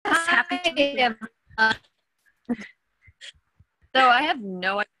Absolutely. am. uh, so I have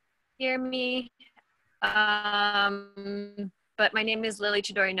no idea hear me. But my name is Lily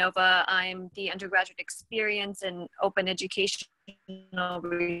Todorinova. I'm the undergraduate experience and open educational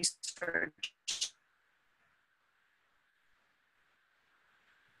research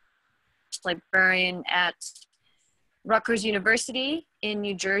librarian at Rutgers University in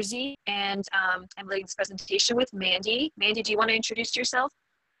New Jersey. And I'm leading this presentation with Mandi. Mandi, do you want to introduce yourself?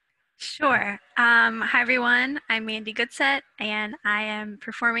 Sure. Hi, everyone. I'm Mandi Goodsett, and I am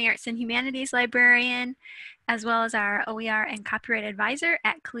Performing Arts and Humanities Librarian, as well as our OER and Copyright Advisor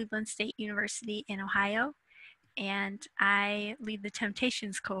at Cleveland State University in Ohio. And I lead the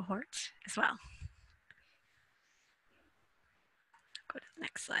Temptations cohort as well. Go to the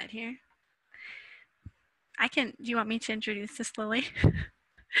next slide here. Do you want me to introduce this, Lily?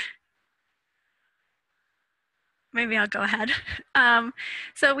 Maybe I'll go ahead.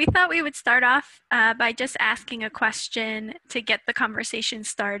 So we thought we would start off by just asking a question to get the conversation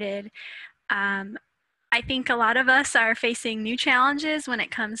started. I think a lot of us are facing new challenges when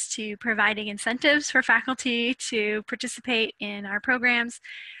it comes to providing incentives for faculty to participate in our programs.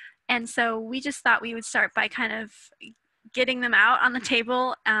 And so we just thought we would start by kind of getting them out on the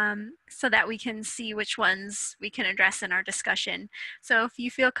table so that we can see which ones we can address in our discussion. So if you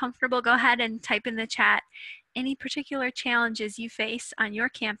feel comfortable, go ahead and type in the chat any particular challenges you face on your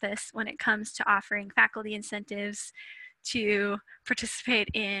campus when it comes to offering faculty incentives to participate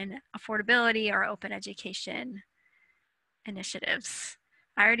in affordability or open education initiatives.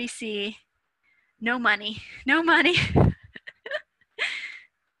 I already see no money, no money.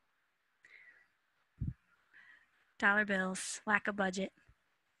 Dollar bills, lack of budget.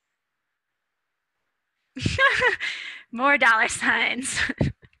 More dollar signs.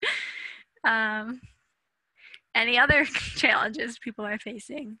 Any other challenges people are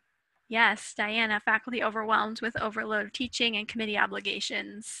facing? Yes, Diana, faculty overwhelmed with overload of teaching and committee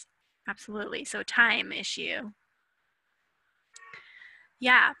obligations. Absolutely, so time issue.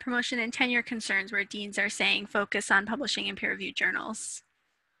 Yeah, promotion and tenure concerns where deans are saying focus on publishing in peer-reviewed journals.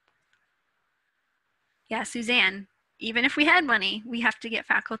 Yeah, Suzanne, even if we had money, we have to get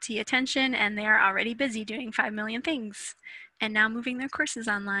faculty attention and they are already busy doing 5 million things and now moving their courses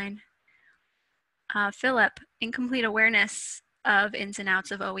online. Philip, incomplete awareness of ins and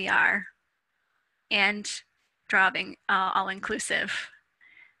outs of OER and drawing all-inclusive.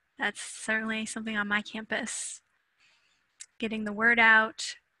 That's certainly something on my campus. Getting the word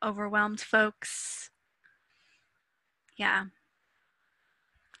out, overwhelmed folks. Yeah,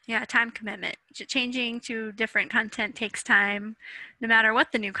 time commitment. Changing to different content takes time, no matter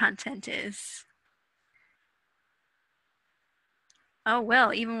what the new content is. Oh,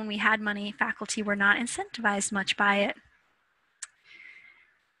 well, even when we had money, faculty were not incentivized much by it.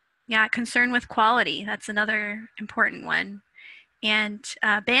 Yeah, concern with quality, that's another important one. And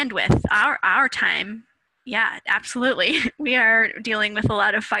bandwidth, our time, yeah, absolutely. We are dealing with a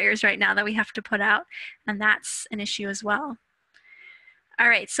lot of fires right now that we have to put out, and that's an issue as well. All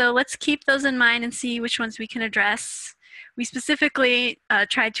right, so let's keep those in mind and see which ones we can address. We specifically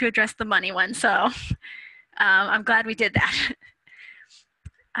tried to address the money one, so I'm glad we did that.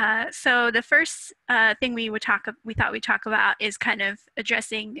 So the first thing we thought we'd talk about is kind of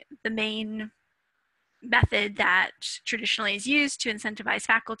addressing the main method that traditionally is used to incentivize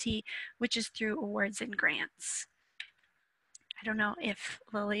faculty, which is through awards and grants. I don't know if,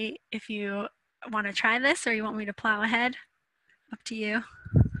 Lily, if you want to try this or you want me to plow ahead. Up to you.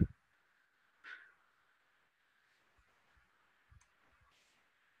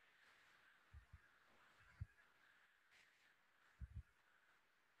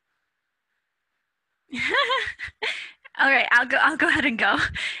 All right, I'll go ahead and go,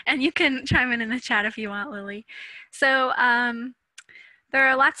 and you can chime in the chat if you want, Lily. So there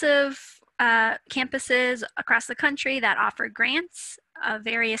are lots of campuses across the country that offer grants of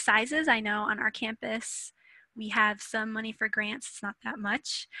various sizes. I know on our campus we have some money for grants. It's not that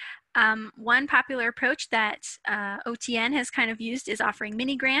much. One popular approach that OTN has kind of used is offering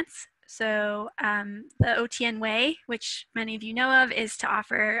mini grants. So the OTN way, which many of you know of, is to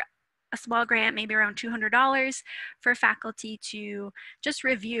offer a small grant, maybe around $200 for faculty to just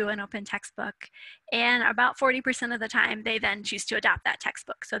review an open textbook. And about 40% of the time, they then choose to adopt that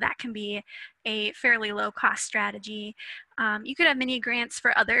textbook. So that can be a fairly low cost strategy. You could have mini grants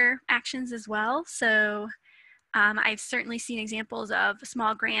for other actions as well. So I've certainly seen examples of a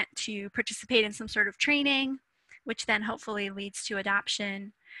small grant to participate in some sort of training, which then hopefully leads to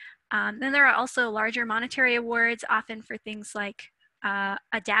adoption. Then there are also larger monetary awards, often for things like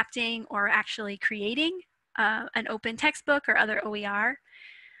adapting or actually creating an open textbook or other OER.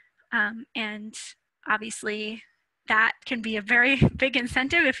 And obviously, that can be a very big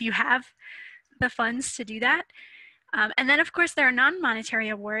incentive if you have the funds to do that. And then, of course, there are non-monetary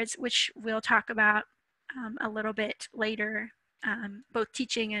awards, which we'll talk about a little bit later, both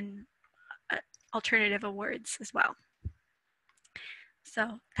teaching and alternative awards as well.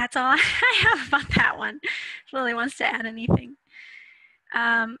 So that's all I have about that one. If Lily wants to add anything.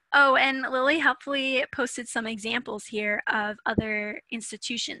 Oh, and Lily helpfully posted some examples here of other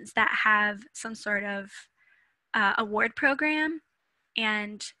institutions that have some sort of award program.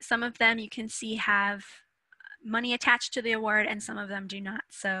 And some of them you can see have money attached to the award and some of them do not.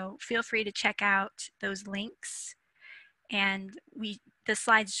 So feel free to check out those links. And the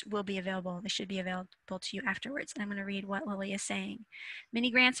slides will be available. They should be available to you afterwards. And I'm going to read what Lily is saying.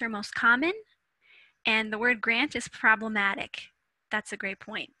 Mini grants are most common, and the word grant is problematic. That's a great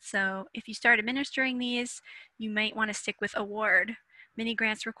point. So if you start administering these, you might want to stick with award. Mini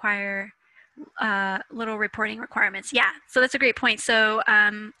grants require little reporting requirements. Yeah, so that's a great point. So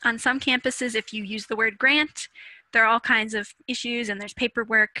on some campuses, if you use the word grant, there are all kinds of issues and there's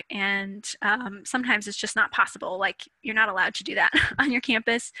paperwork, and sometimes it's just not possible. Like, you're not allowed to do that on your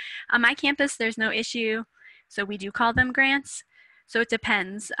campus. On my campus, there's no issue, so we do call them grants. So it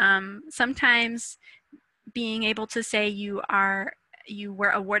depends. Sometimes being able to say you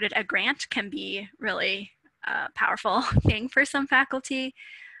were awarded a grant can be really a powerful thing for some faculty.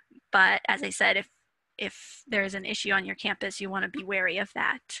 But as I said, if there's an issue on your campus, you want to be wary of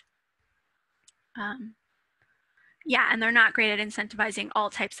that. Yeah, and they're not great at incentivizing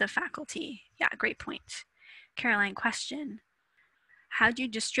all types of faculty. Yeah, great point. Caroline, question. How do you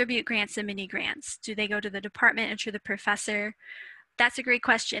distribute grants and mini grants? Do they go to the department or to the professor? That's a great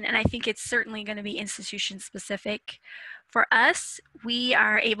question, and I think it's certainly going to be institution specific. For us, we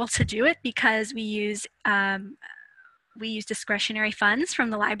are able to do it because we use discretionary funds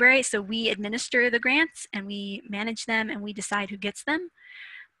from the library, so we administer the grants and we manage them and we decide who gets them.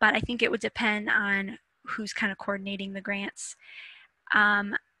 But I think it would depend on who's kind of coordinating the grants. I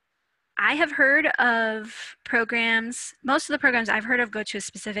have heard of programs, most of the programs I've heard of go to a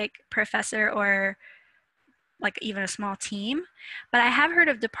specific professor or like even a small team, but I have heard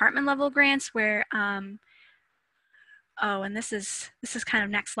of department level grants where, oh, and this is kind of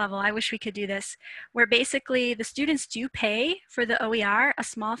next level. I wish we could do this, where basically the students do pay for the OER, a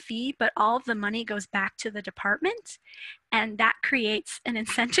small fee, but all of the money goes back to the department. And that creates an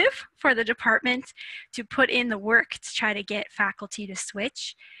incentive for the department to put in the work to try to get faculty to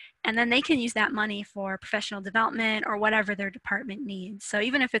switch. And then they can use that money for professional development or whatever their department needs. So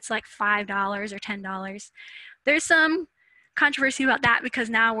even if it's like $5 or $10, there's some controversy about that because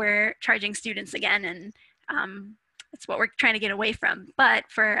now we're charging students again, and it's what we're trying to get away from. But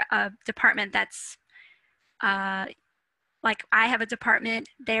for a department that's like I have a department,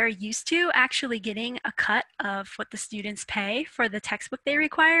 they're used to actually getting a cut of what the students pay for the textbook they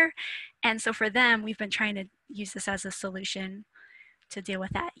require. And so for them, we've been trying to use this as a solution to deal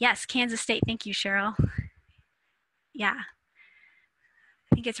with that. Yes, Kansas State. Thank you, Cheryl. Yeah.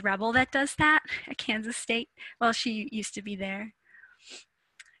 I think it's Rebel that does that at Kansas State. Well, she used to be there.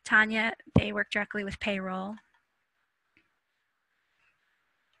 Tanya, they work directly with payroll.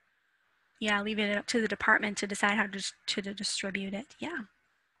 Yeah, leave it up to the department to decide how to distribute it. Yeah.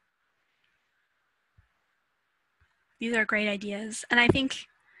 These are great ideas. And I think,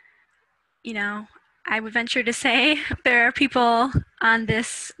 you know, I would venture to say there are people on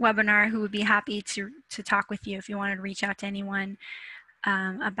this webinar who would be happy to talk with you if you wanted to reach out to anyone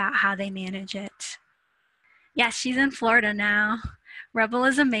about how they manage it. Yes, she's in Florida now. Rebel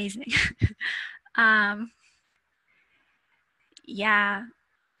is amazing. Yeah.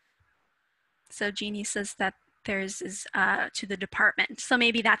 So Jeannie says that theirs is to the department. So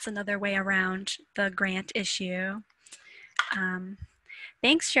maybe that's another way around the grant issue.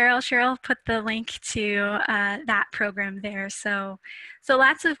 Thanks, Cheryl. Cheryl put the link to that program there. So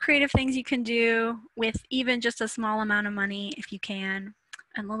lots of creative things you can do with even just a small amount of money if you can.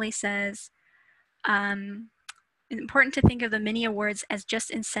 And Lily says, it's important to think of the mini awards as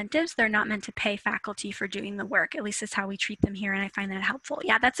just incentives. They're not meant to pay faculty for doing the work. At least that's how we treat them here, and I find that helpful.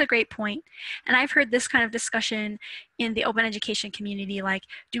 Yeah, that's a great point. And I've heard this kind of discussion in the open education community, like,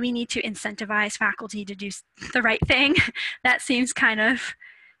 do we need to incentivize faculty to do the right thing? That seems kind of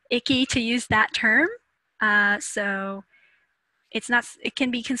icky to use that term. So it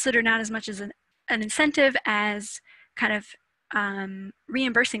can be considered not as much as an incentive as kind of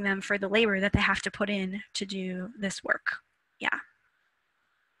reimbursing them for the labor that they have to put in to do this work. Yeah.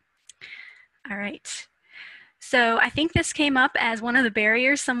 All right. So I think this came up as one of the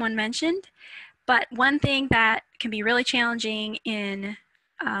barriers someone mentioned, but one thing that can be really challenging in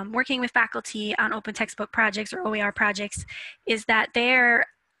working with faculty on open textbook projects or OER projects is that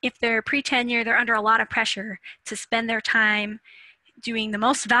if they're pre-tenure, they're under a lot of pressure to spend their time doing the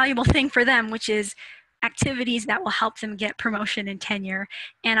most valuable thing for them, which is activities that will help them get promotion and tenure.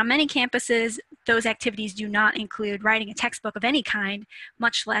 And on many campuses, those activities do not include writing a textbook of any kind,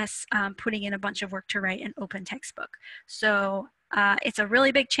 much less putting in a bunch of work to write an open textbook. So it's a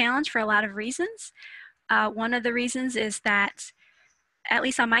really big challenge for a lot of reasons. One of the reasons is that, at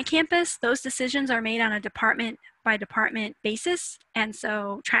least on my campus, those decisions are made on a department by department basis. And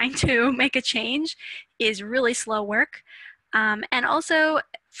so trying to make a change is really slow work. And also,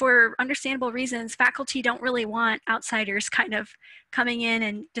 for understandable reasons, faculty don't really want outsiders kind of coming in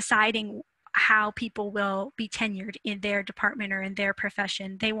and deciding how people will be tenured in their department or in their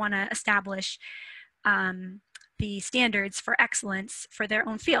profession. They want to establish the standards for excellence for their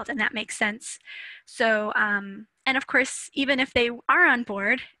own field, and that makes sense. So, and of course, even if they are on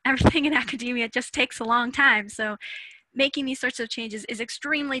board, everything in academia just takes a long time. So making these sorts of changes is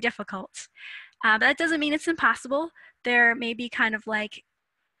extremely difficult. But that doesn't mean it's impossible. There may be kind of like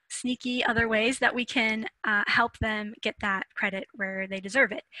sneaky other ways that we can help them get that credit where they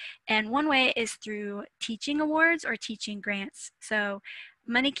deserve it. And one way is through teaching awards or teaching grants. So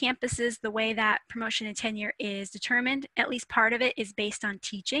many campuses, the way that promotion and tenure is determined, at least part of it is based on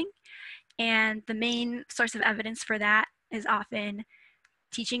teaching. And the main source of evidence for that is often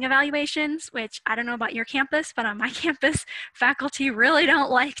teaching evaluations, which I don't know about your campus, but on my campus, faculty really don't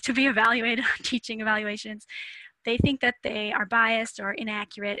like to be evaluated on teaching evaluations. They think that they are biased or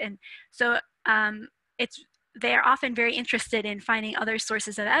inaccurate. And so they're often very interested in finding other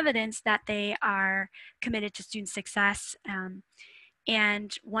sources of evidence that they are committed to student success.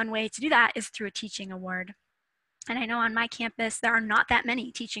 And one way to do that is through a teaching award. And I know on my campus, there are not that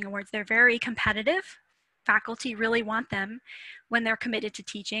many teaching awards. They're very competitive. Faculty really want them when they're committed to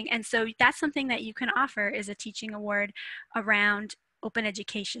teaching. And so that's something that you can offer, is a teaching award around open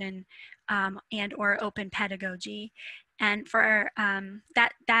education and or open pedagogy. And for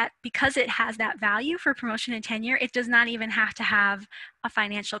that, because it has that value for promotion and tenure, it does not even have to have a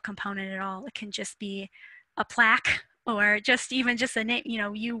financial component at all. It can just be a plaque or just a name,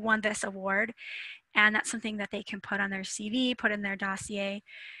 you won this award. And that's something that they can put on their CV, put in their dossier.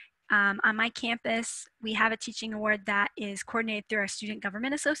 On my campus, we have a teaching award that is coordinated through our Student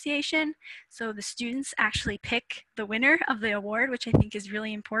Government Association. So the students actually pick the winner of the award, which I think is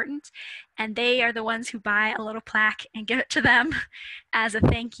really important. And they are the ones who buy a little plaque and give it to them as a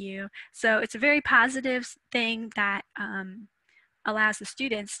thank you. So it's a very positive thing that allows the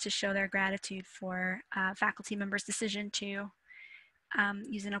students to show their gratitude for faculty members' decision to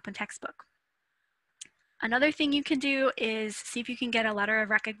use an open textbook. Another thing you can do is see if you can get a letter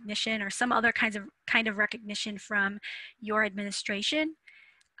of recognition or some other kind of recognition from your administration.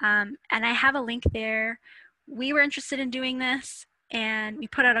 And I have a link there. We were interested in doing this, and we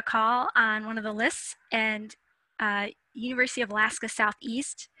put out a call on one of the lists, and University of Alaska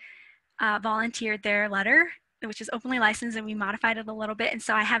Southeast volunteered their letter, which is openly licensed, and we modified it a little bit. And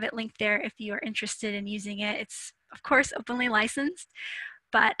so I have it linked there if you are interested in using it. It's, of course, openly licensed,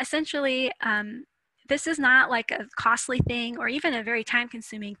 but essentially, this is not like a costly thing or even a very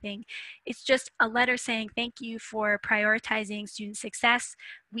time-consuming thing. It's just a letter saying, thank you for prioritizing student success.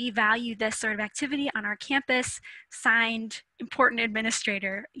 We value this sort of activity on our campus, signed important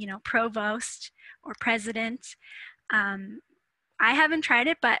administrator, provost or president. I haven't tried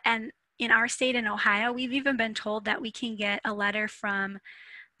it, and in our state in Ohio, we've even been told that we can get a letter from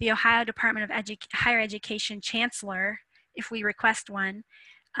the Ohio Department of Higher Education chancellor if we request one.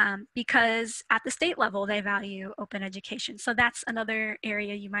 Because at the state level, they value open education. So that's another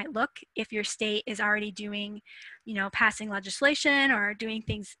area you might look if your state is already doing, passing legislation or doing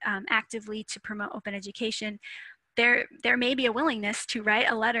things actively to promote open education. There may be a willingness to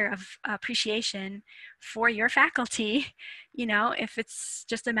write a letter of appreciation for your faculty, if it's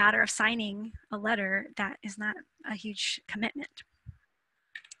just a matter of signing a letter, that is not a huge commitment.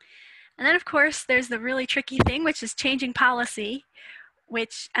 And then, of course, there's the really tricky thing, which is changing policy,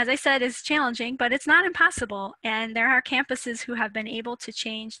 which, as I said, is challenging, but it's not impossible. And there are campuses who have been able to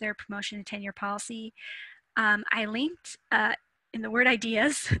change their promotion and tenure policy. I linked in the word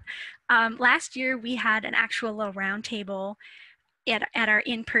ideas. Last year, we had an actual little roundtable at our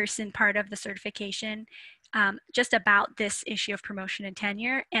in-person part of the certification just about this issue of promotion and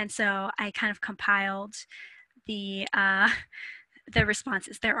tenure. And so I kind of compiled the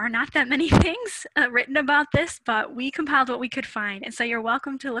responses. There are not that many things written about this, but we compiled what we could find. And so you're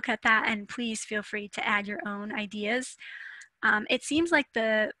welcome to look at that, and please feel free to add your own ideas. It seems like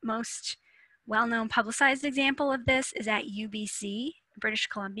the most well-known publicized example of this is at UBC, British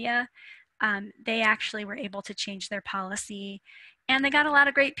Columbia, they actually were able to change their policy, and they got a lot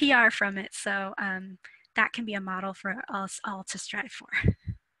of great PR from it. So that can be a model for us all to strive for.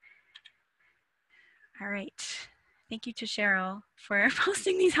 All right. Thank you to Cheryl for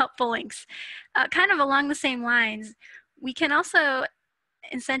posting these helpful links. Kind of along the same lines, we can also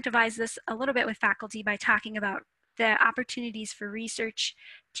incentivize this a little bit with faculty by talking about the opportunities for research,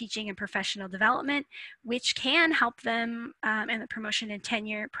 teaching, and professional development, which can help them in the promotion and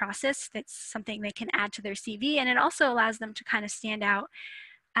tenure process. That's something they can add to their CV, and it also allows them to kind of stand out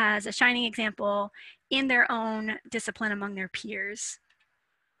as a shining example in their own discipline among their peers.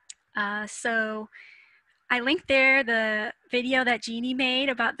 So I linked there the video that Jeannie made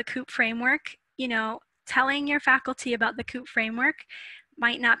about the COOP framework. You know, telling your faculty about the COOP framework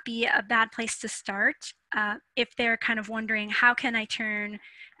might not be a bad place to start if they're kind of wondering, how can I turn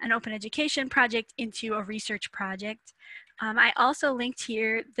an open education project into a research project? I also linked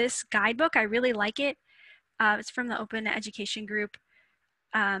here this guidebook. I really like it. It's from the Open Education Group.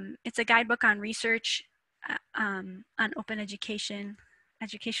 It's a guidebook on research, on open education,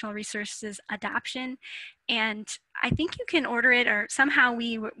 educational resources adoption. And I think you can order it, or somehow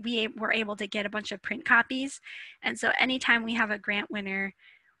we were able to get a bunch of print copies. And so anytime we have a grant winner,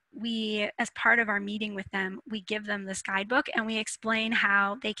 we, as part of our meeting with them, we give them this guidebook and we explain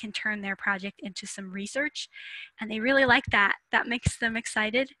how they can turn their project into some research. And they really like that. That makes them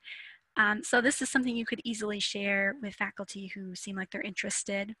excited. So this is something you could easily share with faculty who seem like they're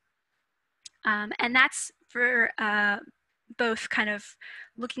interested. And that's for both kind of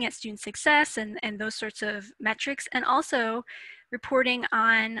looking at student success and those sorts of metrics, and also reporting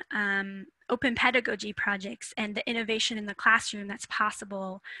on open pedagogy projects and the innovation in the classroom that's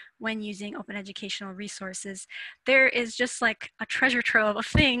possible when using open educational resources. There is just like a treasure trove of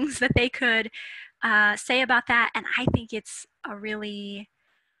things that they could say about that, and I think it's a really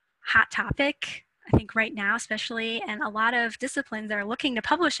hot topic, I think right now especially, and a lot of disciplines are looking to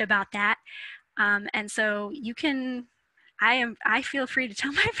publish about that. And so you can, I feel free to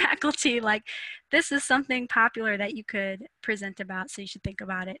tell my faculty, like, this is something popular that you could present about, so you should think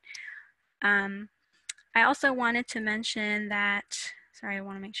about it. I also wanted to mention that, sorry, I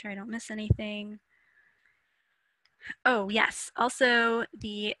want to make sure I don't miss anything. Oh, yes. Also,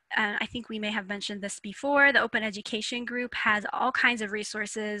 I think we may have mentioned this before, the Open Education Group has all kinds of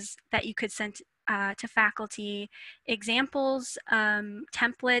resources that you could send to faculty, examples,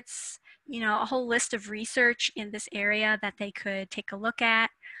 templates, you know, a whole list of research in this area that they could take a look at.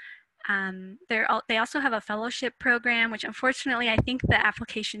 They also have a fellowship program, which unfortunately I think the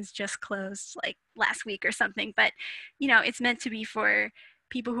applications just closed like last week or something, but you know, it's meant to be for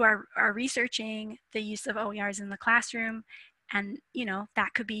people who are researching the use of OERs in the classroom. And you know,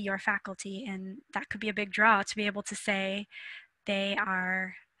 that could be your faculty, and that could be a big draw to be able to say they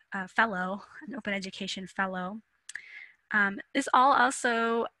are a fellow, an open education fellow. This all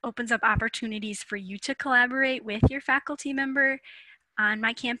also opens up opportunities for you to collaborate with your faculty member. On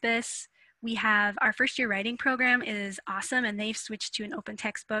my campus, we have our first year writing program is awesome, and they've switched to an open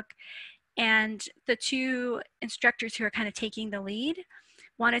textbook. And the two instructors who are kind of taking the lead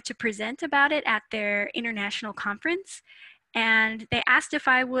wanted to present about it at their international conference. And they asked if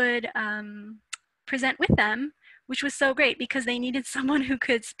I would present with them, which was so great because they needed someone who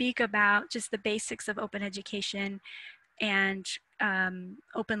could speak about just the basics of open education and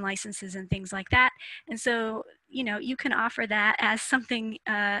open licenses and things like that. And so, you know, you can offer that as something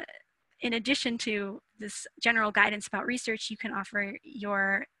in addition to this general guidance about research. You can offer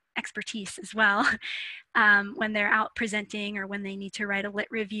your expertise as well when they're out presenting or when they need to write a lit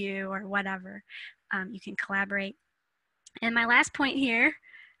review or whatever. You can collaborate. And my last point here,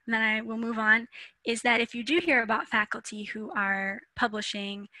 and then I will move on, is that if you do hear about faculty who are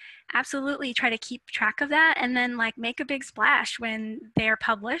publishing, absolutely try to keep track of that and then like make a big splash when they are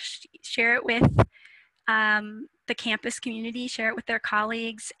published. Share it with the campus community, share it with their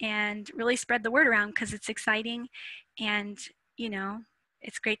colleagues, and really spread the word around because it's exciting, and you know,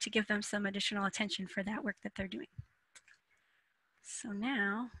 it's great to give them some additional attention for that work that they're doing. So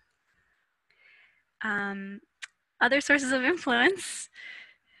now, other sources of influence,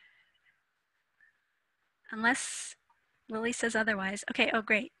 unless Lily says otherwise. Okay, oh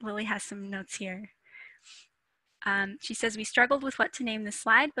great, Lily has some notes here. She says, we struggled with what to name this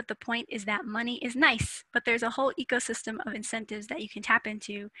slide, but the point is that money is nice, but there's a whole ecosystem of incentives that you can tap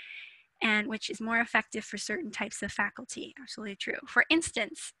into, and which is more effective for certain types of faculty. Absolutely true. For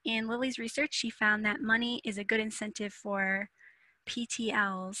instance, in Lily's research, she found that money is a good incentive for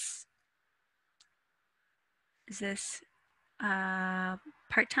PTLs. Is this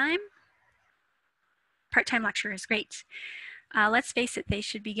part-time? Part-time lecturers, great. let's face it, they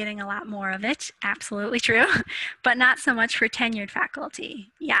should be getting a lot more of it. Absolutely true. But not so much for tenured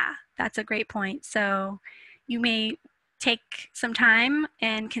faculty. Yeah, that's a great point. So you may take some time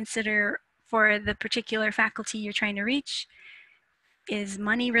and consider for the particular faculty you're trying to reach, is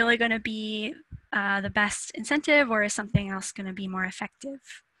money really going to be the best incentive, or is something else going to be more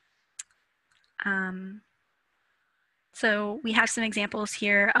effective? So we have some examples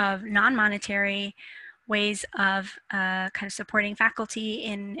here of non-monetary ways of kind of supporting faculty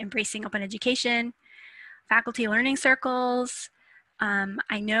in embracing open education, faculty learning circles.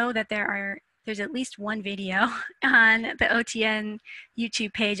 I know that there's at least one video on the OTN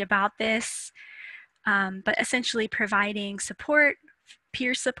YouTube page about this, but essentially providing support,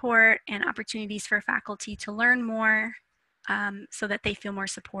 peer support, and opportunities for faculty to learn more so that they feel more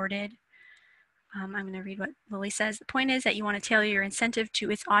supported. I'm going to read what Lily says. The point is that you want to tailor your incentive to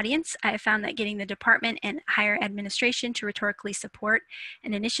its audience. I have found that getting the department and higher administration to rhetorically support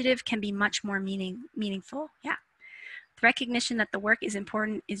an initiative can be much more meaningful. Yeah. The recognition that the work is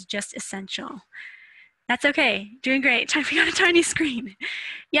important is just essential. That's okay. Doing great. Typing on a tiny screen.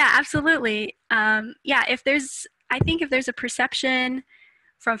 Yeah, absolutely. Yeah, I think if there's a perception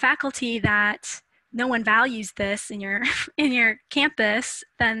from faculty that no one values this in your in your campus,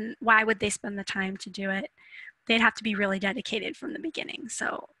 then why would they spend the time to do it? They'd have to be really dedicated from the beginning.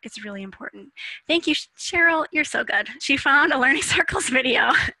 So it's really important. Thank you, Cheryl. You're so good. She found a Learning Circles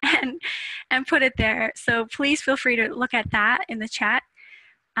video and put it there. So please feel free to look at that in the chat.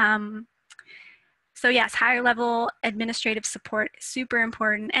 So yes, higher level administrative support, super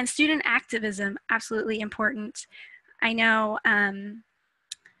important. And student activism, absolutely important. I know,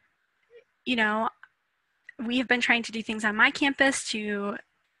 you know, we have been trying to do things on my campus to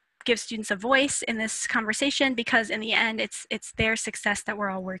give students a voice in this conversation, because in the end, it's their success that we're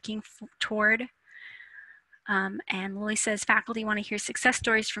all working toward. And Lily says, faculty want to hear success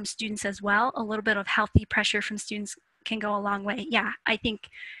stories from students as well. A little bit of healthy pressure from students can go a long way. Yeah, I think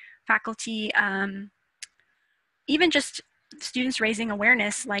faculty, even just students raising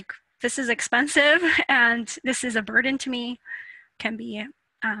awareness, like this is expensive and this is a burden to me, can be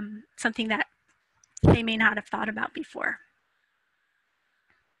something that they may not have thought about before.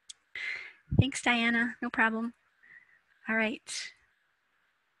 Thanks, Diana. No problem. All right.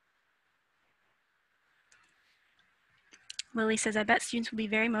 Lily says, I bet students will be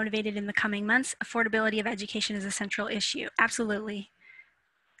very motivated in the coming months. Affordability of education is a central issue. Absolutely.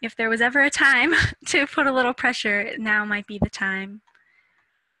 If there was ever a time to put a little pressure, now might be the time.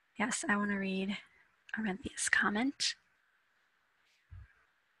 Yes, I want to read Arenthia's comment.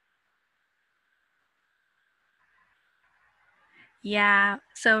 Yeah,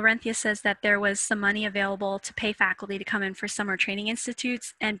 so Renthia says that there was some money available to pay faculty to come in for summer training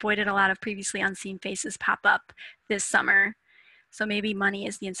institutes, and boy, did a lot of previously unseen faces pop up this summer. So maybe money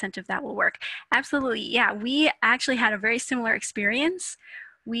is the incentive that will work. Absolutely, yeah, we actually had a very similar experience.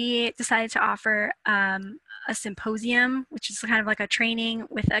 We decided to offer a symposium, which is kind of like a training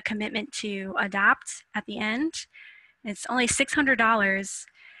with a commitment to adopt at the end. It's only $600.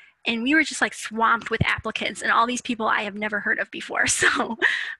 And we were just like swamped with applicants and all these people I have never heard of before. So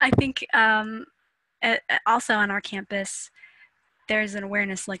I think also on our campus, there's an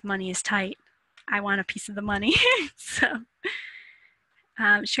awareness like money is tight. I want a piece of the money. So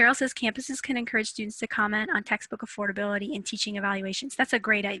Cheryl says campuses can encourage students to comment on textbook affordability and teaching evaluations. That's a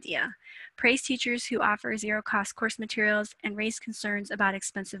great idea. Praise teachers who offer zero cost course materials and raise concerns about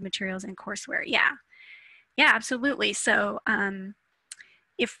expensive materials and courseware. Yeah, absolutely. So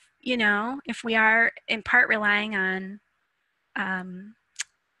if we are in part relying on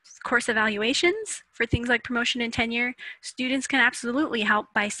course evaluations for things like promotion and tenure, students can absolutely help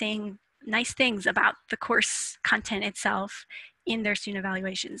by saying nice things about the course content itself in their student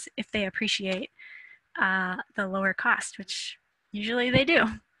evaluations if they appreciate the lower cost, which usually they do.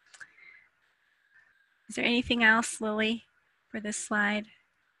 Is there anything else, Lily, for this slide?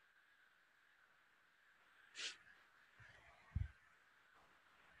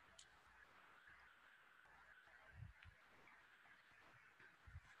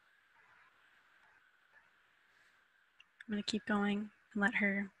 I'm going to keep going and let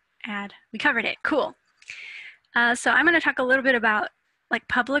her add. We covered it. Cool. So I'm going to talk a little bit about like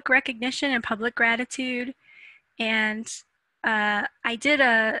public recognition and public gratitude. And I did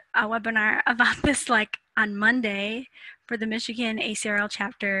a webinar about this like on Monday for the Michigan ACRL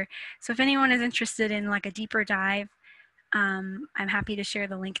chapter. So if anyone is interested in like a deeper dive, I'm happy to share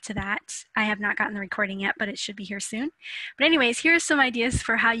the link to that. I have not gotten the recording yet, but it should be here soon. But anyways, here's some ideas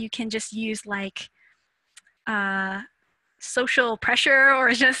for how you can just use like social pressure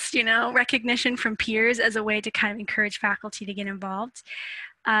or just, recognition from peers as a way to kind of encourage faculty to get involved.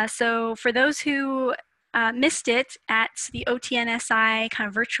 So for those who missed it at the OTNSI kind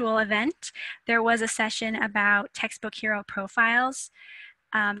of virtual event, there was a session about textbook hero profiles.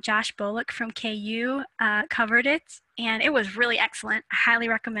 Josh Bullock from KU covered it, and it was really excellent. I highly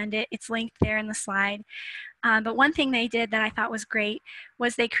recommend it. It's linked there in the slide. But one thing they did that I thought was great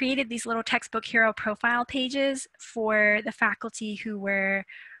was they created these little textbook hero profile pages for the faculty who were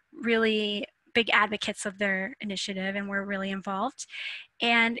really big advocates of their initiative and were really involved.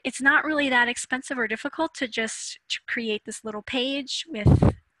 And it's not really that expensive or difficult to just create this little page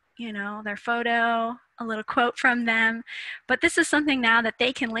with, their photo, a little quote from them. But this is something now that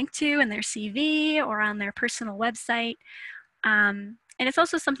they can link to in their CV or on their personal website. And it's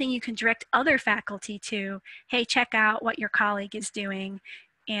also something you can direct other faculty to. Hey, check out what your colleague is doing.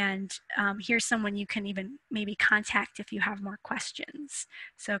 And here's someone you can even maybe contact if you have more questions.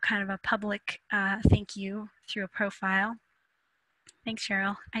 So kind of a public thank you through a profile. Thanks,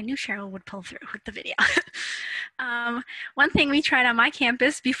 Cheryl. I knew Cheryl would pull through with the video. One thing we tried on my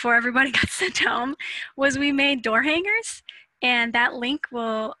campus before everybody got sent home was we made door hangers. And that link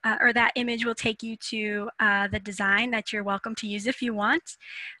will, or that image will take you to the design that you're welcome to use if you want.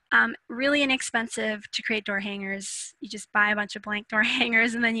 Really inexpensive to create door hangers. You just buy a bunch of blank door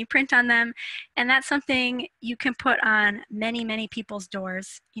hangers and then you print on them. And that's something you can put on many, many people's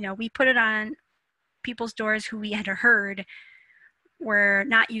doors. We put it on people's doors who we had heard were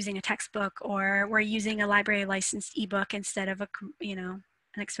not using a textbook or were using a library licensed ebook instead of an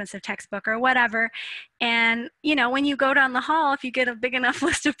expensive textbook or whatever. And, when you go down the hall, if you get a big enough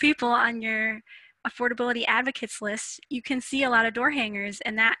list of people on your affordability advocates list, you can see a lot of door hangers,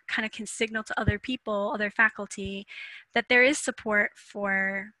 and that kind of can signal to other people, other faculty, that there is support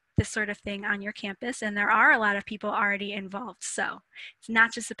for this sort of thing on your campus, and there are a lot of people already involved. So it's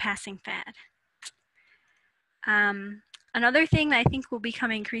not just a passing fad. Another thing that I think will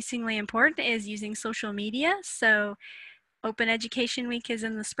become increasingly important is using social media. So Open Education Week is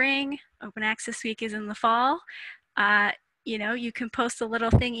in the spring, Open Access Week is in the fall. You can post a little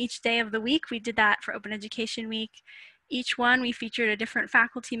thing each day of the week. We did that for Open Education Week. Each one, we featured a different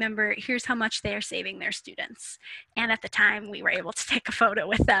faculty member. Here's how much they are saving their students. And at the time, we were able to take a photo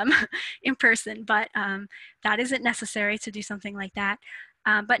with them in person, but that isn't necessary to do something like that.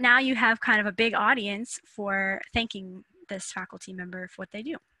 But now you have kind of a big audience for thanking this faculty member for what they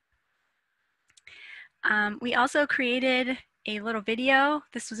do. We also created a little video.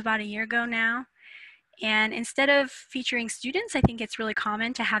 This was about a year ago now. And instead of featuring students, I think it's really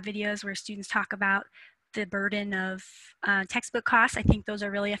common to have videos where students talk about the burden of textbook costs. I think those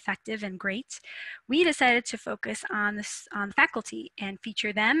are really effective and great. We decided to focus on the faculty and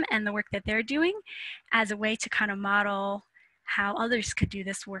feature them and the work that they're doing as a way to kind of model how others could do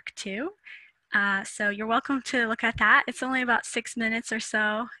this work too. So you're welcome to look at that. It's only about 6 minutes or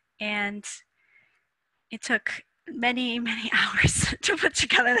so, and it took many, many hours to put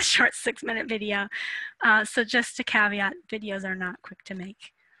together the short 6-minute video. So just to caveat, videos are not quick to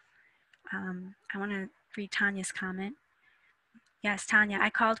make. I want to read Tanya's comment. Yes, Tanya, I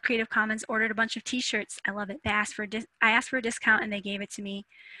called Creative Commons, ordered a bunch of t-shirts. I love it. I asked for a discount and they gave it to me.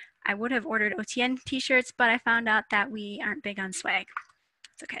 I would have ordered OTN t-shirts, but I found out that we aren't big on swag.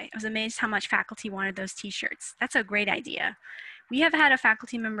 It's okay. I was amazed how much faculty wanted those t-shirts. That's a great idea. We have had a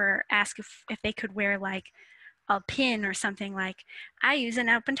faculty member ask if they could wear like a pin or something like, I use an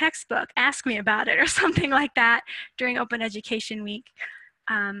open textbook, ask me about it, or something like that during Open Education Week.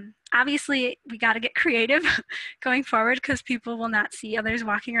 Obviously, we got to get creative going forward because people will not see others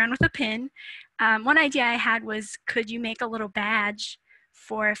walking around with a pin. One idea I had was, could you make a little badge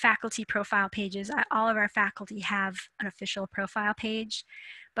for faculty profile pages? All of our faculty have an official profile page,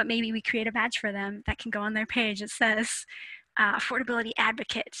 but maybe we create a badge for them that can go on their page that says affordability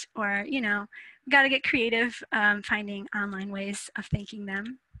advocate, or, we got to get creative finding online ways of thanking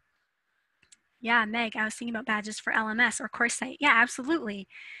them. Yeah, Meg, I was thinking about badges for LMS or CourseSite. Yeah, absolutely.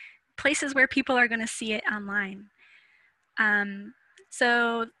 Places where people are going to see it online.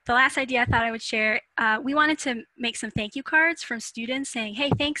 So the last idea I thought I would share, we wanted to make some thank you cards from students saying,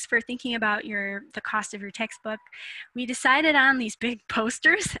 hey, thanks for thinking about the cost of your textbook. We decided on these big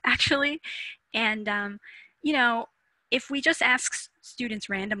posters, actually. And, if we just ask students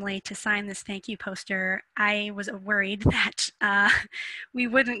randomly to sign this thank you poster, I was worried that we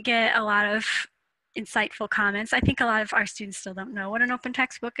wouldn't get a lot of insightful comments. I think a lot of our students still don't know what an open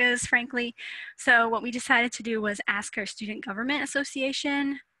textbook is, frankly. So what we decided to do was ask our Student Government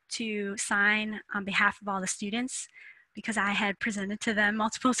Association to sign on behalf of all the students, because I had presented to them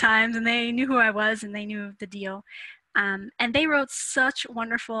multiple times and they knew who I was and they knew the deal. And they wrote such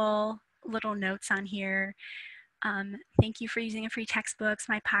wonderful little notes on here. Thank you for using a free textbooks.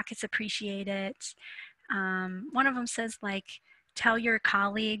 My pockets appreciate it. One of them says like, tell your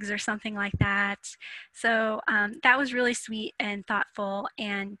colleagues or something like that. So that was really sweet and thoughtful.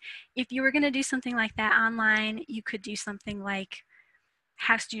 And if you were going to do something like that online, you could do something like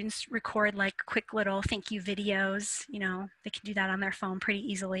have students record like quick little thank you videos. You know, they can do that on their phone pretty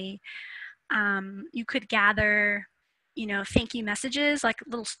easily. You could gather, you know, thank you messages, like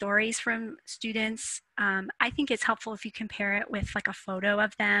little stories from students. I think it's helpful if you compare it with like a photo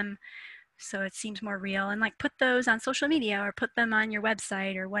of them, so it seems more real, and like put those on social media or put them on your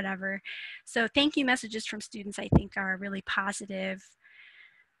website or whatever. So thank you messages from students, I think, are a really positive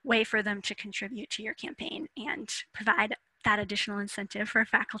way for them to contribute to your campaign and provide that additional incentive for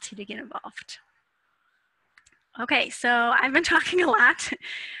faculty to get involved. Okay, so I've been talking a lot.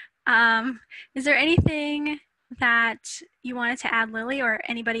 Is there anything that you wanted to add, Lily, or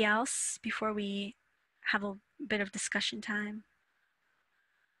anybody else before we have a bit of discussion time?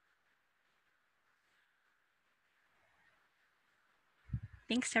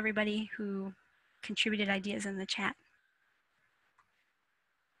 Thanks to everybody who contributed ideas in the chat.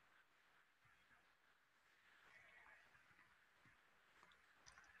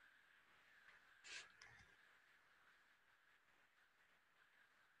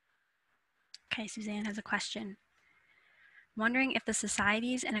 Okay, Suzanne has a question. Wondering if the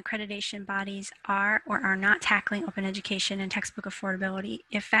societies and accreditation bodies are or are not tackling open education and textbook affordability.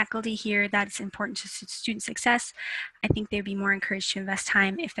 If faculty hear that it's important to student success, I think they'd be more encouraged to invest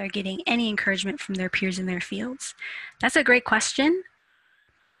time if they're getting any encouragement from their peers in their fields. That's a great question.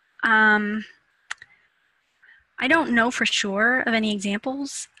 I don't know for sure of any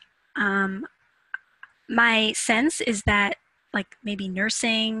examples. My sense is that like maybe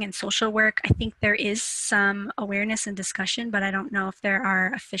nursing and social work, I think there is some awareness and discussion, but I don't know if there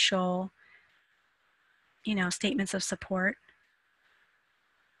are official, you know, statements of support.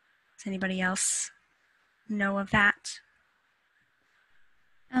 Does anybody else know of that?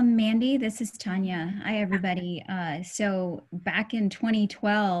 Mandi, this is Tanya. Hi, everybody. So back in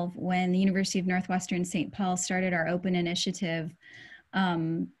 2012, when the University of Northwestern St. Paul started our open initiative,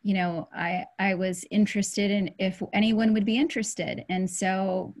 you know, I was interested in if anyone would be interested. And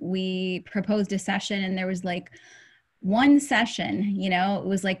so we proposed a session, and there was like one session, you know, it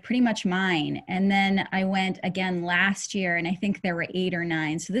was like pretty much mine. And then I went again last year, and I think there were 8 or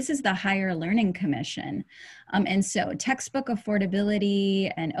 9. So this is the Higher Learning Commission. And so textbook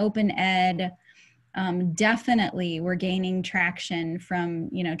affordability and open ed, definitely we're gaining traction from,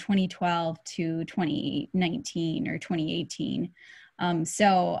 you know, 2012 to 2019 or 2018.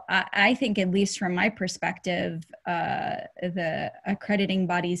 So I think, at least from my perspective, the accrediting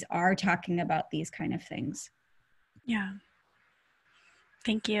bodies are talking about these kind of things. Yeah.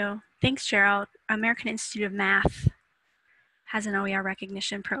 Thank you. Thanks, Cheryl. American Institute of Math has an OER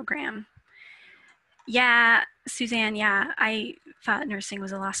recognition program. Yeah, Suzanne, yeah, I thought nursing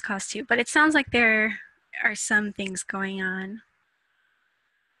was a lost cause too, but it sounds like there are some things going on.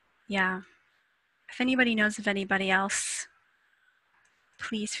 Yeah. If anybody knows of anybody else,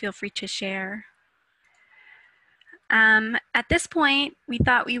 please feel free to share. At this point, we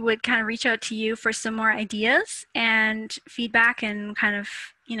thought we would kind of reach out to you for some more ideas and feedback, and kind of,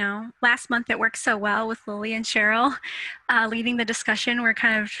 you know, last month it worked so well with Lily and Cheryl leading the discussion. We're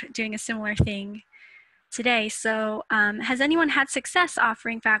kind of doing a similar thing today. So has anyone had success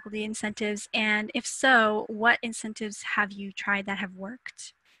offering faculty incentives? And if so, what incentives have you tried that have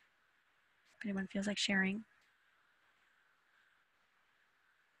worked? If anyone feels like sharing.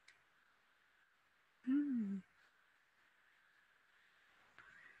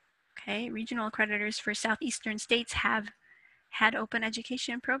 Okay, regional accreditors for southeastern states have had open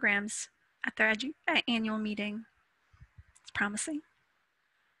education programs at their annual meeting. It's promising.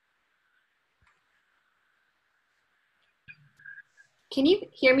 Can you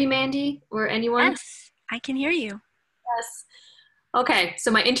hear me, Mandi, or anyone? Yes, I can hear you. Yes. Okay, so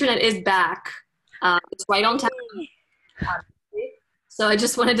my internet is back. It's right on time. So I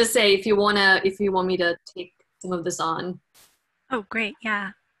just wanted to say, if you want me to take some of this on. Oh, great,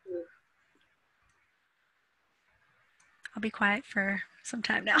 yeah. I'll be quiet for some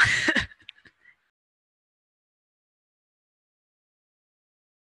time now.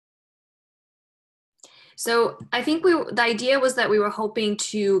 So I think the idea was that we were hoping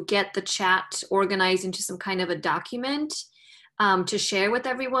to get the chat organized into some kind of a document to share with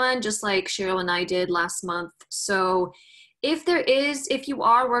everyone, just like Cheryl and I did last month. So if you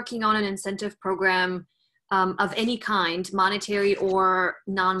are working on an incentive program of any kind, monetary or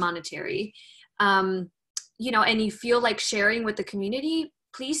non-monetary, and you feel like sharing with the community,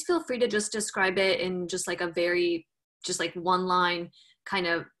 please feel free to just describe it in just like just like one line kind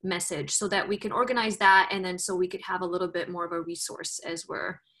of message, so that we can organize that. And then so we could have a little bit more of a resource as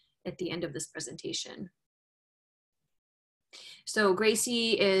we're at the end of this presentation. So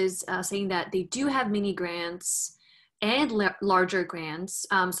Gracie is saying that they do have mini grants and larger grants.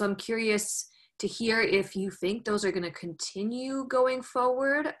 So I'm curious to hear if you think those are going to continue going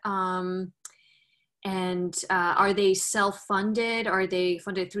forward. And are they self-funded? Are they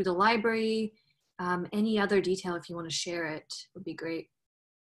funded through the library? Any other detail, if you want to share it, would be great.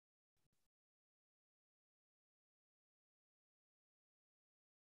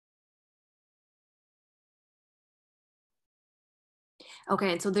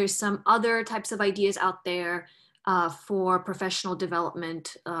 Okay, and so there's some other types of ideas out there for professional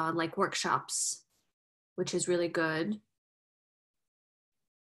development, like workshops, which is really good.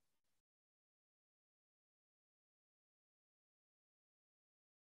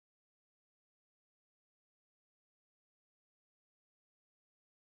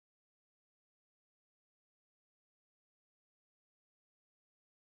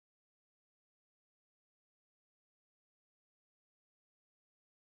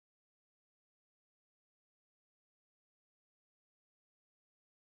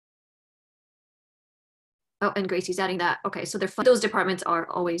 Oh, and Gracie's adding that. Okay, so those departments are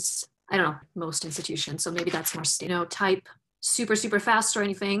always, I don't know, most institutions. So maybe that's more, type super, super fast or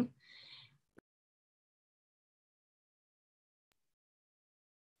anything.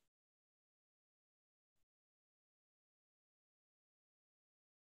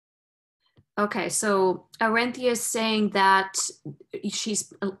 Okay, so Arenthia is saying that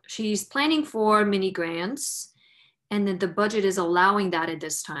she's planning for mini grants, and then the budget is allowing that at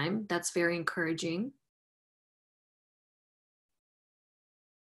this time. That's very encouraging.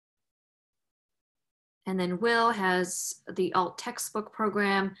 And then Will has the alt textbook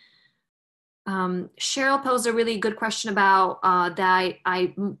program. Cheryl posed a really good question about that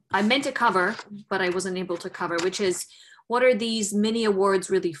I meant to cover, but I wasn't able to cover, which is, what are these mini awards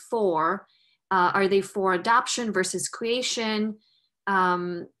really for? Are they for adoption versus creation?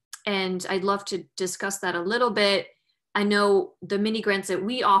 And I'd love to discuss that a little bit. I know the mini grants that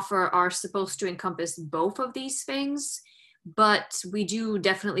we offer are supposed to encompass both of these things, but we do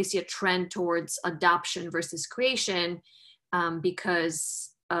definitely see a trend towards adoption versus creation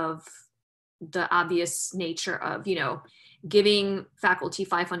because of the obvious nature of, giving faculty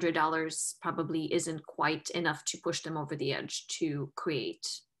 $500 probably isn't quite enough to push them over the edge to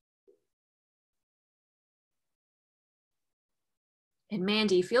create. And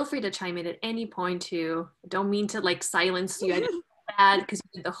Mandi, feel free to chime in at any point too. I don't mean to silence you. I just feel bad because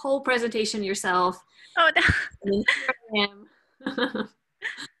you did the whole presentation yourself. Oh, no. And then here I am.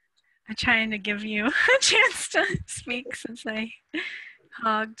 I'm trying to give you a chance to speak since I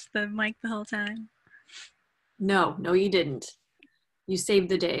hogged the mic the whole time. No, you didn't. You saved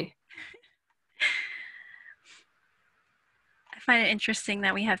the day. I find it interesting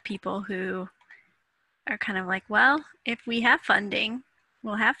that we have people who are kind of like, well, if we have funding,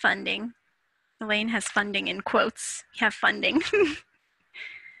 we'll have funding. Elaine has funding in quotes. We have funding.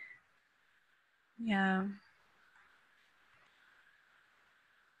 Yeah.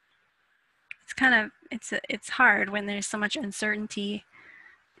 It's hard when there's so much uncertainty.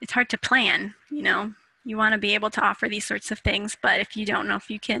 It's hard to plan, You want to be able to offer these sorts of things, but if you don't know if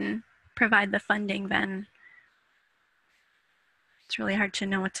you can provide the funding, then it's really hard to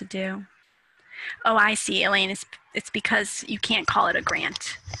know what to do. Oh, I see, Elaine. It's because you can't call it a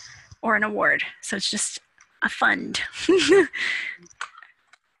grant or an award, so it's just a fund.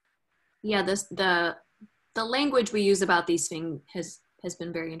 Yeah, the language we use about these things has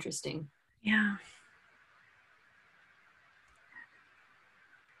been very interesting. Yeah.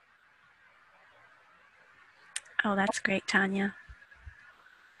 Oh, that's great, Tanya.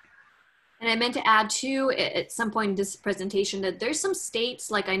 And I meant to add too, at some point in this presentation, that there's some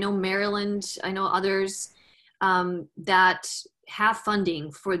states, like I know Maryland, I know others, that have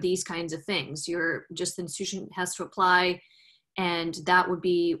funding for these kinds of things. The institution has to apply, and that would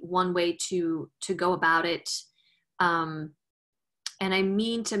be one way to go about it. And I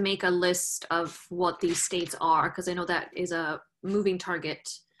mean to make a list of what these states are, because I know that is a moving target.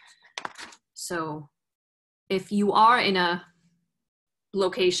 So if you are in a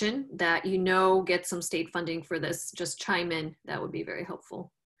location that gets some state funding for this, just chime in. That would be very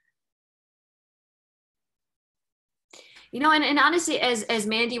helpful. And honestly, as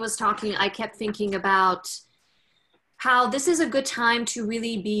Mandi was talking, I kept thinking about how this is a good time to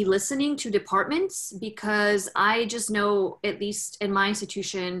really be listening to departments, because I just know, at least in my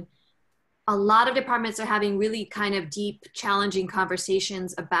institution, a lot of departments are having really kind of deep, challenging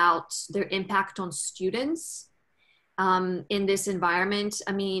conversations about their impact on students in this environment.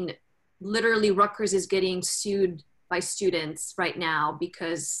 I mean, literally Rutgers is getting sued by students right now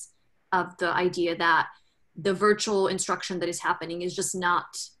because of the idea that the virtual instruction that is happening is just not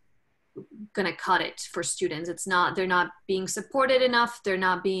going to cut it for students. It's not, they're not being supported enough. They're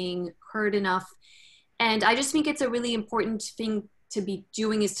not being heard enough. And I just think it's a really important thing to be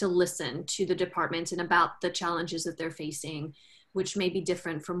doing is to listen to the department and about the challenges that they're facing, which may be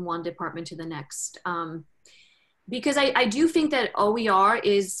different from one department to the next. Because I do think that OER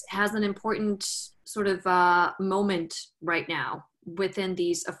has an important sort of moment right now within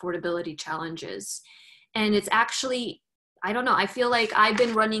these affordability challenges. And it's actually, I don't know, I feel like I've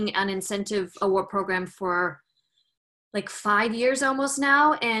been running an incentive award program for like 5 years almost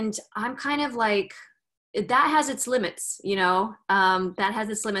now. And I'm kind of like, that has its limits, you know, that has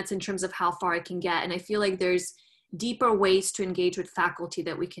its limits in terms of how far it can get. And I feel like there's deeper ways to engage with faculty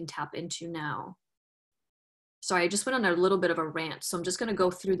that we can tap into now. Sorry, I just went on a little bit of a rant, so I'm just going to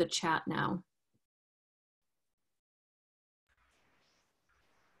go through the chat now.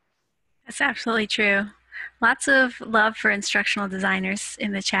 That's absolutely true. Lots of love for instructional designers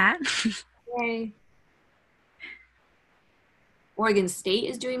in the chat. Yay. Oregon State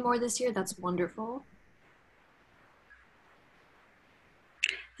is doing more this year. That's wonderful.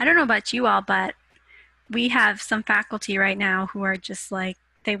 I don't know about you all, but we have some faculty right now who are just like,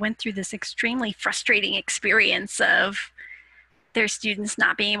 they went through this extremely frustrating experience of their students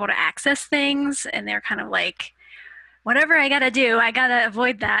not being able to access things, and they're kind of like, whatever I gotta do, I gotta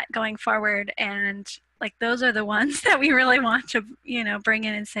avoid that going forward. And like, those are the ones that we really want to, you know, bring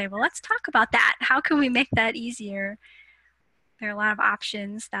in and say, well, let's talk about that. How can we make that easier? There are a lot of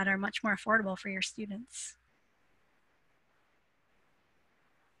options that are much more affordable for your students.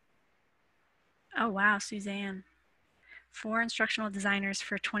 Oh, wow, Suzanne. 4 instructional designers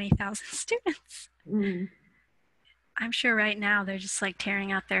for 20,000 students. Mm. I'm sure right now they're just like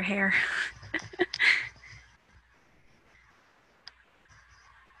tearing out their hair.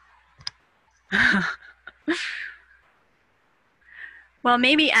 Well,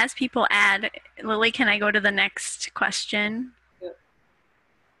 maybe as people add, Lily, can I go to the next question? Yep.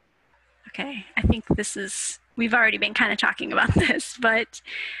 Okay, I think this is, we've already been kind of talking about this, but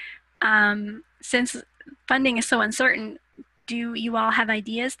since funding is so uncertain, do you all have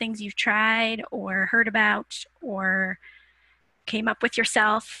ideas, things you've tried or heard about or came up with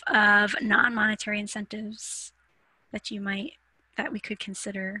yourself of non-monetary incentives that we could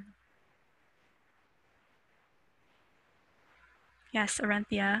consider? Yes,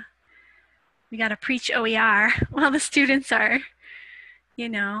 Arenthia. We got to preach OER while the students are, you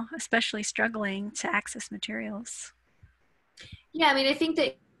know, especially struggling to access materials. Yeah, I mean, I think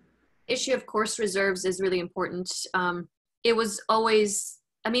the issue of course reserves is really important. It was always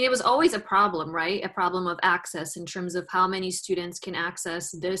a problem, right? A problem of access in terms of how many students can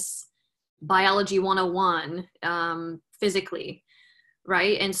access this biology 101 physically,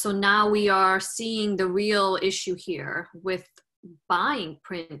 right? And so now we are seeing the real issue here with buying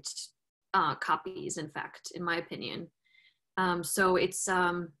print copies, in fact, in my opinion. So it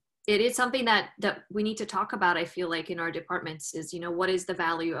is something that we need to talk about, I feel like, in our departments is, you know, what is the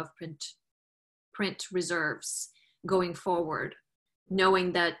value of print reserves going forward,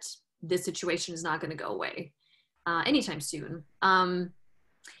 knowing that this situation is not going to go away anytime soon.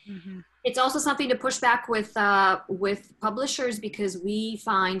 It's also something to push back with publishers, because we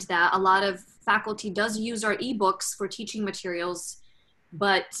find that a lot of faculty does use our ebooks for teaching materials,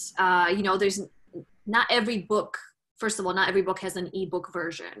 but you know, there's not every book. First of all, not every book has an ebook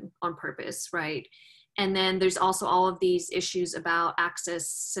version on purpose, right? And then there's also all of these issues about access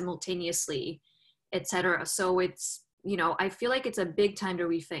simultaneously, etc. So it's, you know, I feel like it's a big time to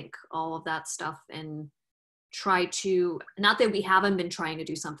rethink all of that stuff and try to, not that we haven't been trying to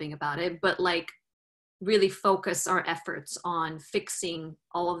do something about it, but like really focus our efforts on fixing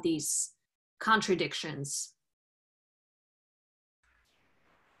all of these contradictions.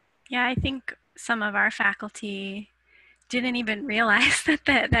 Yeah, I think some of our faculty didn't even realize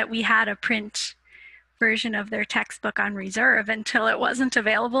that we had a print version of their textbook on reserve until it wasn't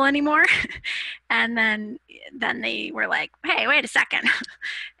available anymore. And then they were like, hey, wait a second.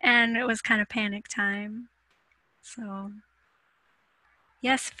 And it was kind of panic time. So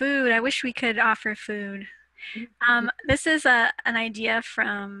yes, food. I wish we could offer food. This is an idea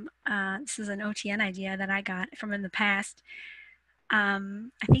from, this is an OTN idea that I got from in the past. I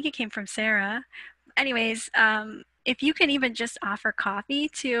think it came from Sarah. Anyways, if you can even just offer coffee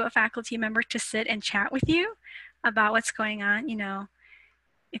to a faculty member to sit and chat with you about what's going on, you know,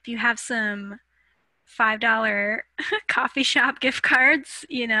 if you have some $5 coffee shop gift cards,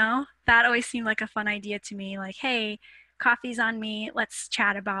 that always seemed like a fun idea to me. Like, hey, coffee's on me. Let's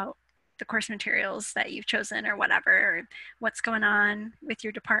chat about the course materials that you've chosen or whatever, or what's going on with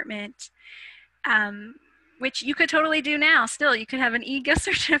your department. Which you could totally do now. Still, you could have an e-gift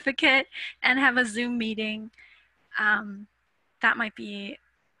certificate and have a Zoom meeting. That might be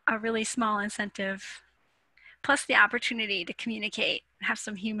a really small incentive. Plus the opportunity to communicate, have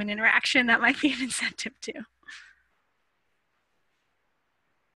some human interaction, that might be an incentive too.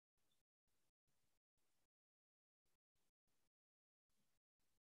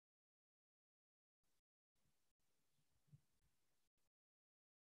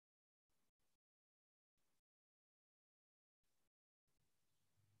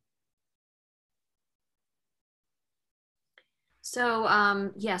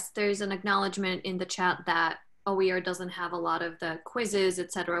 So yes, there's an acknowledgement in the chat that OER doesn't have a lot of the quizzes,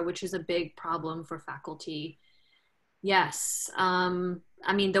 etc., which is a big problem for faculty. Yes,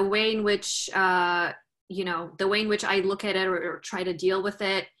 I mean the way in which the way in which I look at it or try to deal with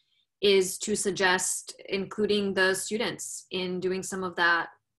it is to suggest including the students in doing some of that,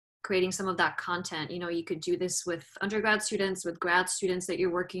 creating some of that content. You could do this with undergrad students, with grad students that you're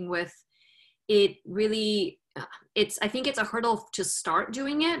working with. It really, I think it's a hurdle to start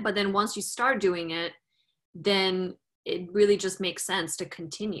doing it, but then once you start doing it, then it really just makes sense to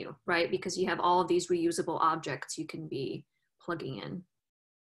continue, right? Because you have all of these reusable objects you can be plugging in.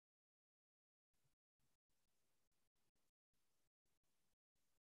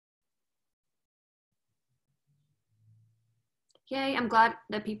 Yay, I'm glad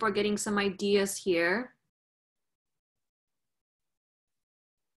that people are getting some ideas here.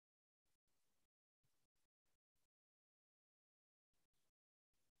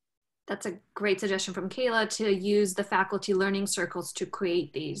 That's a great suggestion from Kayla, to use the faculty learning circles to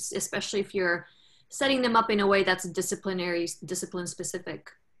create these, especially if you're setting them up in a way that's discipline specific.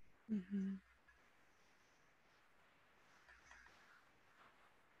 Mm-hmm.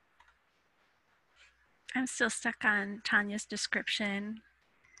 I'm still stuck on Tanya's description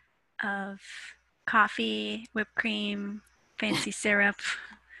of coffee, whipped cream, fancy syrup.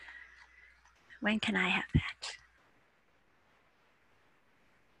 When can I have that?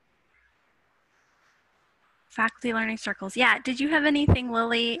 Faculty learning circles. Yeah, did you have anything,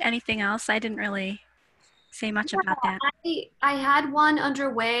 Lily? Anything else? I didn't really say much about that. I had one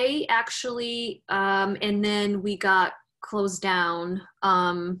underway actually, and then we got closed down.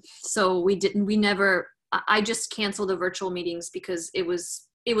 So I just canceled the virtual meetings because it was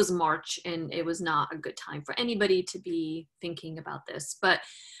March and it was not a good time for anybody to be thinking about this. But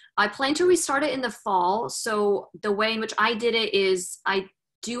I plan to restart it in the fall. So the way in which I did it is I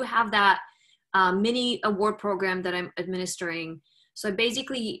do have that mini award program that I'm administering. So I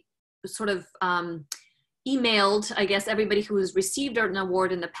basically sort of emailed, I guess, everybody who has received an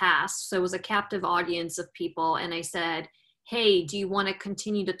award in the past. So it was a captive audience of people. And I said, hey, do you want to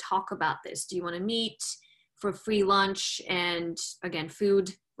continue to talk about this? Do you want to meet for free lunch and, again,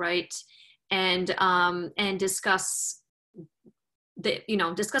 food, right? And discuss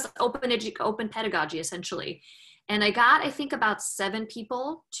discuss open pedagogy, essentially. And I got, I think, about 7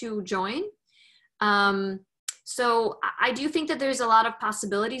 people to join. So I do think that there's a lot of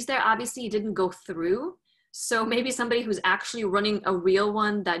possibilities there. Obviously, it didn't go through. So maybe somebody who's actually running a real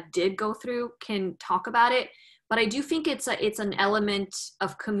one that did go through can talk about it. But I do think it's an element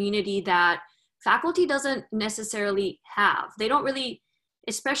of community that faculty doesn't necessarily have. They don't really,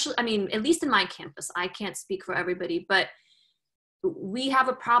 especially, I mean, at least in my campus, I can't speak for everybody, but we have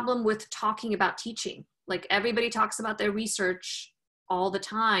a problem with talking about teaching. Like, everybody talks about their research all the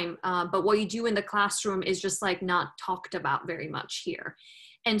time, but what you do in the classroom is just like not talked about very much here.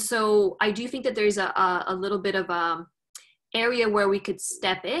 And so I do think that there's a little bit of a area where we could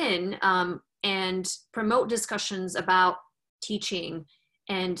step in and promote discussions about teaching,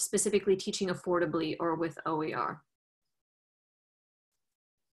 and specifically teaching affordably or with OER.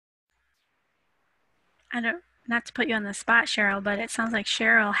 Not to put you on the spot, Cheryl, but it sounds like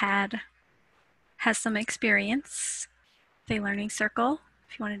Cheryl has some experience with a learning circle,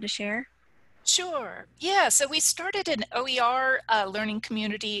 if you wanted to share. Sure. Yeah, so we started an OER learning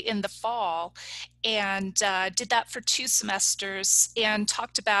community in the fall, and did that for 2 semesters and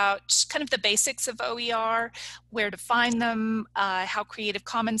talked about kind of the basics of OER, where to find them, how Creative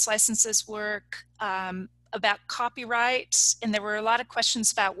Commons licenses work, about copyright, and there were a lot of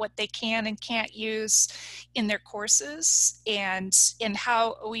questions about what they can and can't use in their courses, and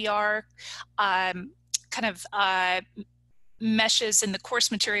how OER kind of meshes in the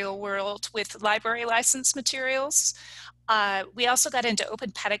course material world with library license materials. We also got into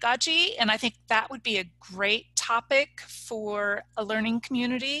open pedagogy, and I think that would be a great topic for a learning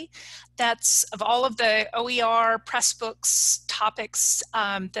community. That's, of all of the OER Pressbooks topics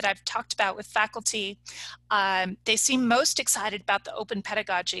that I've talked about with faculty, they seem most excited about the open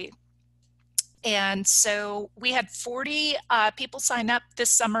pedagogy. And so we had 40 people sign up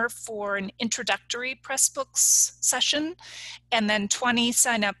this summer for an introductory Pressbooks session, and then 20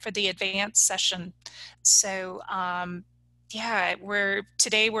 sign up for the advanced session. So yeah,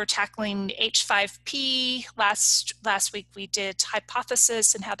 today we're tackling H5P. Last week we did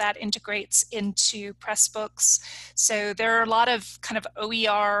hypothesis and how that integrates into Pressbooks. So there are a lot of kind of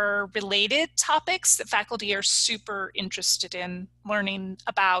OER related topics that faculty are super interested in learning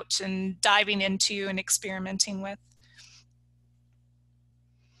about and diving into and experimenting with.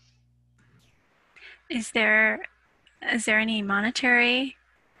 Is there any monetary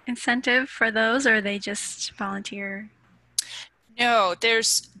incentive for those, or are they just volunteer? No,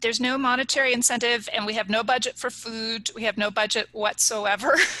 there's no monetary incentive, and we have no budget for food. We have no budget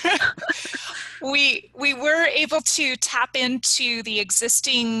whatsoever. We were able to tap into the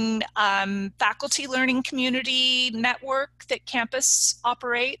existing faculty learning community network that campus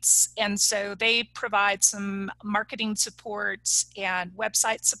operates, and so they provide some marketing support and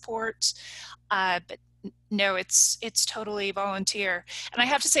website support, but no, it's totally volunteer. And I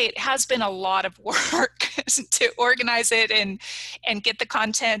have to say, it has been a lot of work to organize it and get the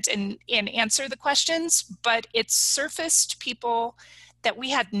content and answer the questions, but it's surfaced people that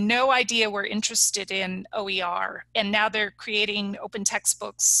we had no idea were interested in OER, and now they're creating open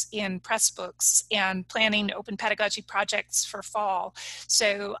textbooks in Pressbooks and planning open pedagogy projects for fall.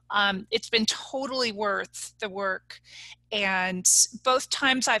 So it's been totally worth the work. And both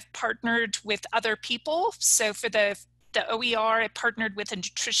times I've partnered with other people. So for the OER, I partnered with a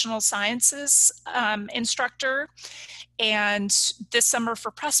nutritional sciences instructor. And this summer for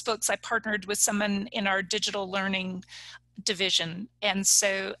Pressbooks, I partnered with someone in our digital learning division. And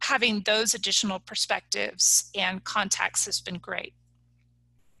so having those additional perspectives and contacts has been great.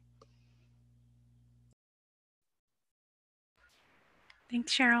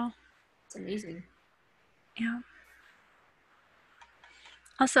 Thanks, Cheryl. It's amazing. Yeah.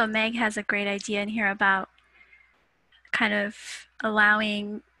 Also, Meg has a great idea in here about kind of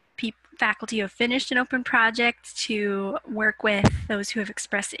allowing faculty who have finished an open project to work with those who have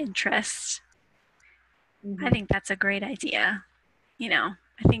expressed interest. I think that's a great idea. You know,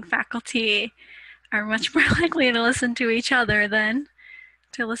 I think faculty are much more likely to listen to each other than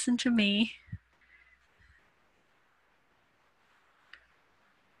to listen to me.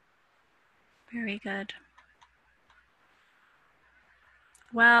 Very good.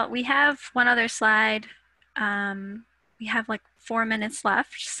 Well, we have one other slide. We have like 4 minutes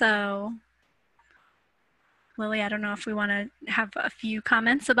left, so Lily, I don't know if we want to have a few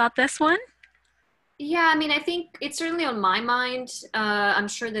comments about this one. Yeah, I mean, I think it's certainly on my mind. I'm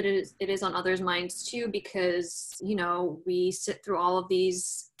sure that it is on others' minds too, because, you know, we sit through all of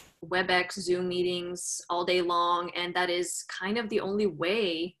these WebEx Zoom meetings all day long, and that is kind of the only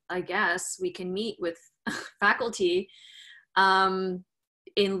way, I guess, we can meet with faculty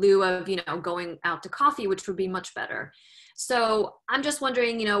in lieu of, you know, going out to coffee, which would be much better. So I'm just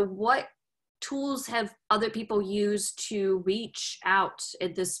wondering, you know, what tools have other people used to reach out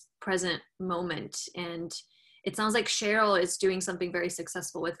at this present moment? And it sounds like Cheryl is doing something very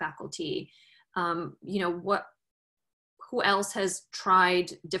successful with faculty. You know, who else has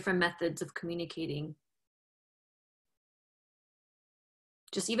tried different methods of communicating?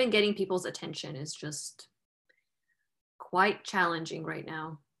 Just even getting people's attention is just quite challenging right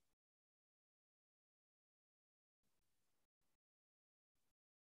now.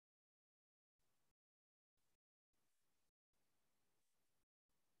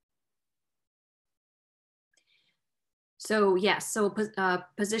 So yes, so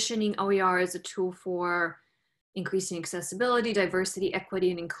positioning OER as a tool for increasing accessibility, diversity,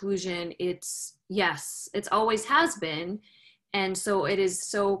 equity, and inclusion. Yes, it's always has been. And so it is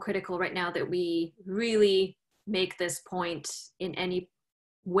so critical right now that we really make this point in any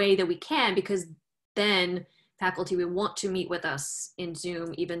way that we can, because then faculty will want to meet with us in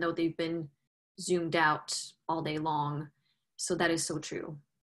Zoom, even though they've been Zoomed out all day long. So that is so true.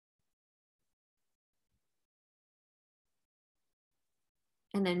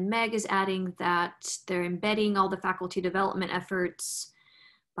 And then Meg is adding that they're embedding all the faculty development efforts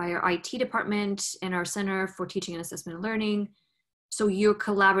by our IT department and our Center for Teaching and Assessment and Learning. So you're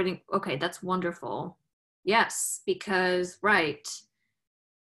collaborating. Okay, that's wonderful. Yes, because, right,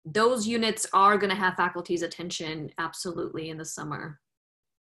 those units are going to have faculty's attention absolutely in the summer.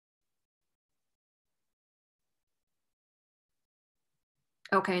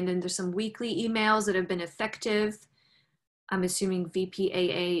 Okay, and then there's some weekly emails that have been effective. I'm assuming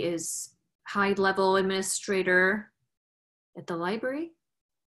VPAA is high level administrator at the library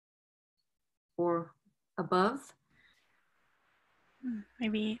or above.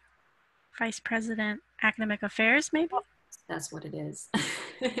 Maybe Vice President Academic Affairs, maybe? That's what it is.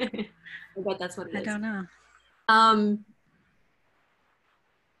 I bet that's what it is. I don't know.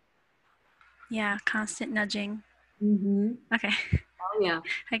 Yeah, constant nudging. Mm-hmm. Okay. Oh, yeah.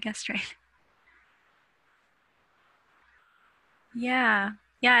 I guessed right. Yeah.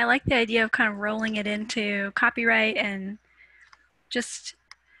 Yeah, I like the idea of kind of rolling it into copyright and just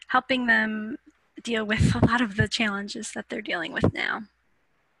helping them deal with a lot of the challenges that they're dealing with now.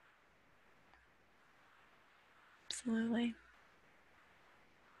 Absolutely.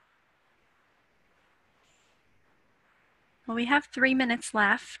 Well, we have 3 minutes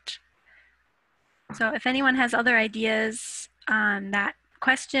left. So if anyone has other ideas on that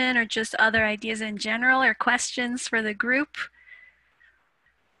question or just other ideas in general or questions for the group.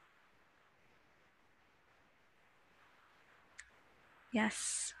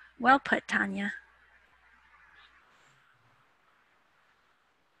 Yes, well put, Tanya.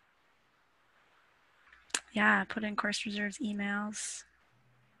 Yeah, put in course reserves emails.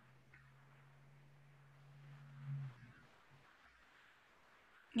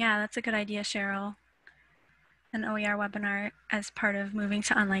 Yeah, that's a good idea, Cheryl. An OER webinar as part of moving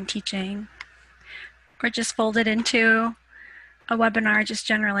to online teaching. Or just fold it into a webinar just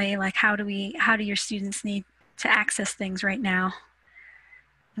generally, like how do your students need to access things right now?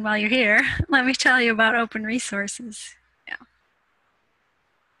 And while you're here, let me tell you about open resources. Yeah.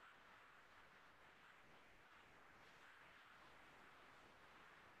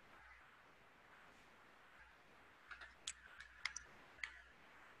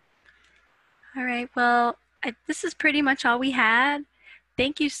 All right, well, this is pretty much all we had.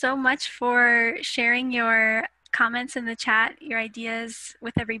 Thank you so much for sharing your comments in the chat, your ideas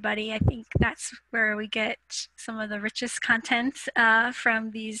with everybody. I think that's where we get some of the richest content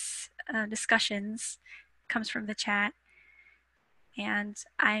from these discussions, comes from the chat. And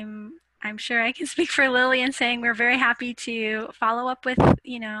I'm sure I can speak for Lily in saying we're very happy to follow up with,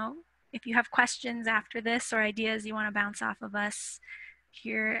 if you have questions after this or ideas you want to bounce off of us,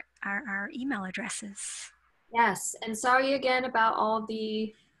 here are our email addresses. Yes, and sorry again about all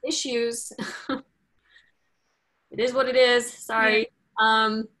the issues. It is what it is. Sorry.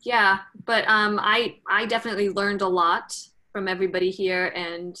 Yeah, but I definitely learned a lot from everybody here,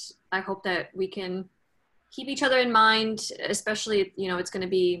 and I hope that we can keep each other in mind, especially, it's going to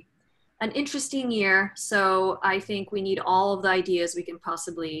be an interesting year. So I think we need all of the ideas we can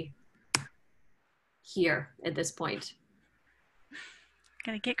possibly hear at this point.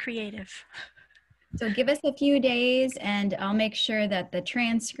 Gotta get creative. So give us a few days and I'll make sure that the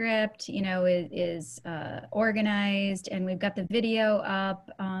transcript, is organized, and we've got the video up.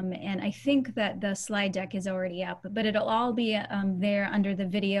 And I think that the slide deck is already up, but it'll all be there under the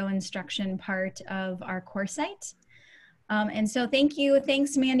video instruction part of our course site. And so thank you.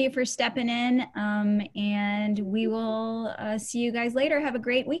 Thanks, Mandi, for stepping in. And we will see you guys later. Have a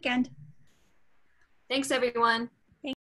great weekend. Thanks, everyone.